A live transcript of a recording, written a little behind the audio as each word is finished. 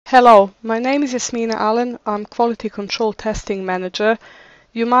Hello, my name is Yasmina Allen. I'm Quality Control Testing Manager.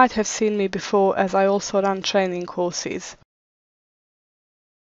 You might have seen me before as I also run training courses.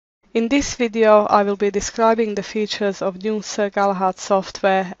 In this video, I will be describing the features of new Sir Galahad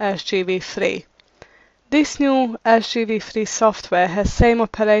software SGV3. This new SGV3 software has same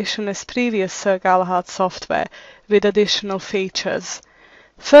operation as previous Sir Galahad software with additional features.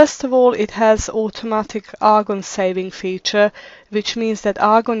 First of all, it has automatic argon saving feature, which means that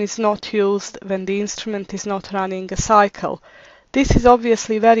argon is not used when the instrument is not running a cycle. This is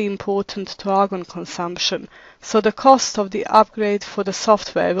obviously very important to argon consumption, so the cost of the upgrade for the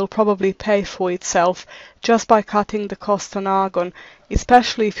software will probably pay for itself just by cutting the cost on argon,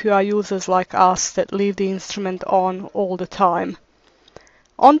 especially if you are users like us that leave the instrument on all the time.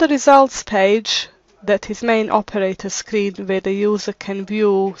 On the results page, that is main operator screen where the user can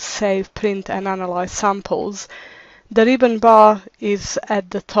view, save, print and analyze samples. The ribbon bar is at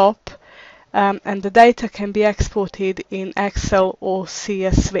the top and the data can be exported in Excel or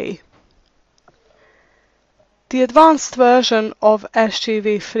CSV. The advanced version of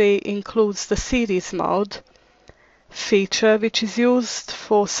SGV3 includes the series mode feature, which is used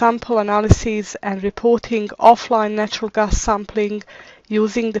for sample analysis and reporting offline natural gas sampling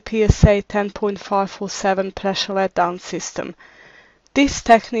using the PSA 10.547 pressure letdown system. This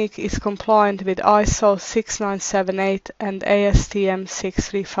technique is compliant with ISO 6978 and ASTM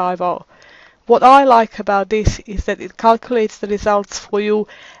 6350. What I like about this is that it calculates the results for you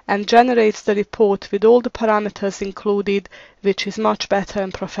and generates the report with all the parameters included, which is much better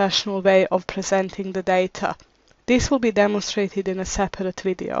and professional way of presenting the data. This will be demonstrated in a separate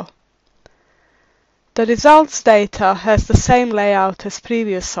video. The results data has the same layout as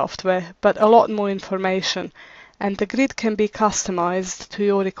previous software, but a lot more information, and the grid can be customized to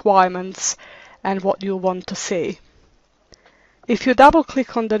your requirements and what you want to see. If you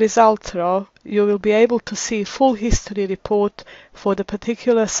double-click on the results row, you will be able to see full history report for the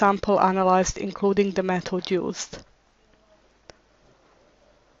particular sample analyzed, including the method used.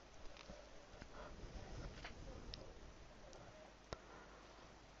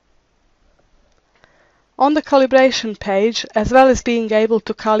 On the calibration page, as well as being able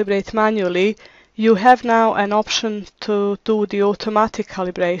to calibrate manually, you have now an option to do the automatic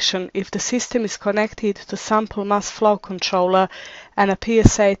calibration if the system is connected to sample mass flow controller and a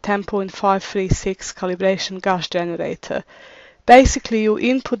PSA 10.536 calibration gas generator. Basically, you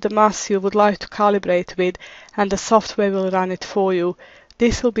input the mass you would like to calibrate with and the software will run it for you.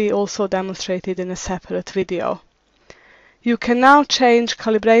 This will be also demonstrated in a separate video. You can now change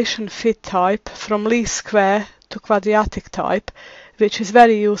calibration fit type from least square to quadratic type, which is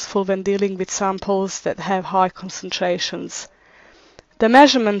very useful when dealing with samples that have high concentrations. The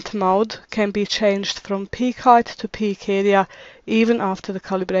measurement mode can be changed from peak height to peak area even after the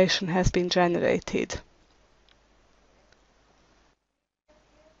calibration has been generated.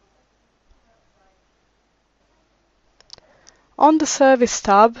 On the Service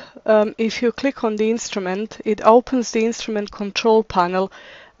tab, if you click on the instrument, it opens the instrument control panel,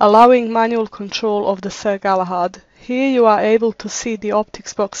 allowing manual control of the Sir Galahad. Here you are able to see the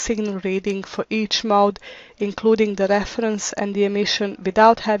optics box signal reading for each mode, including the reference and the emission,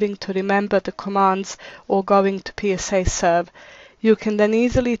 without having to remember the commands or going to PSA serve. You can then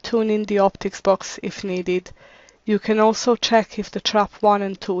easily tune in the optics box if needed. You can also check if the trap 1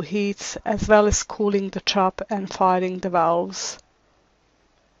 and 2 heats, as well as cooling the trap and firing the valves.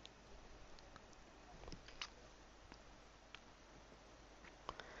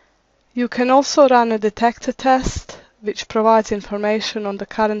 You can also run a detector test, which provides information on the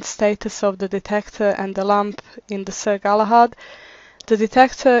current status of the detector and the lamp in the Sir Galahad. The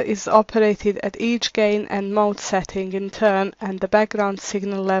detector is operated at each gain and mode setting in turn and the background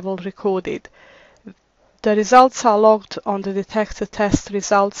signal level recorded. The results are logged on the Detector Test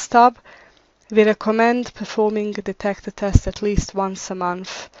Results tab. We recommend performing a detector test at least once a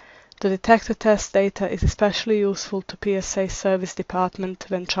month. The detector test data is especially useful to PSA service department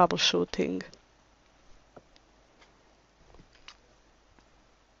when troubleshooting.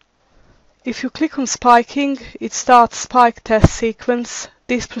 If you click on spiking, it starts spike test sequence.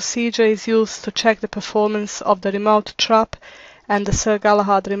 This procedure is used to check the performance of the remote trap and the Sir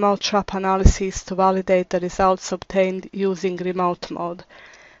Galahad remote trap analysis to validate the results obtained using remote mode.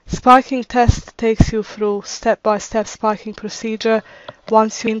 Spiking test takes you through step-by-step spiking procedure.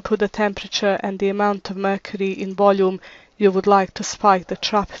 Once you input the temperature and the amount of mercury in volume you would like to spike the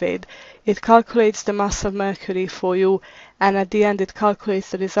trap with, it calculates the mass of mercury for you, and at the end it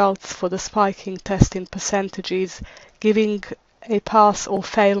calculates the results for the spiking test in percentages, giving a pass or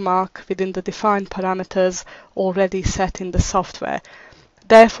fail mark within the defined parameters already set in the software.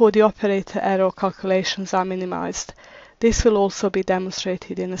 Therefore, the operator error calculations are minimized. This will also be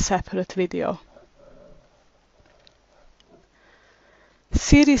demonstrated in a separate video.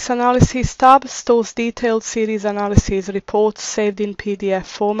 Series Analysis tab stores detailed series analysis reports saved in PDF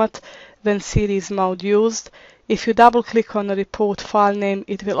format when series mode used. If you double-click on a report file name,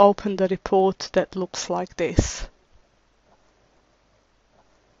 it will open the report that looks like this.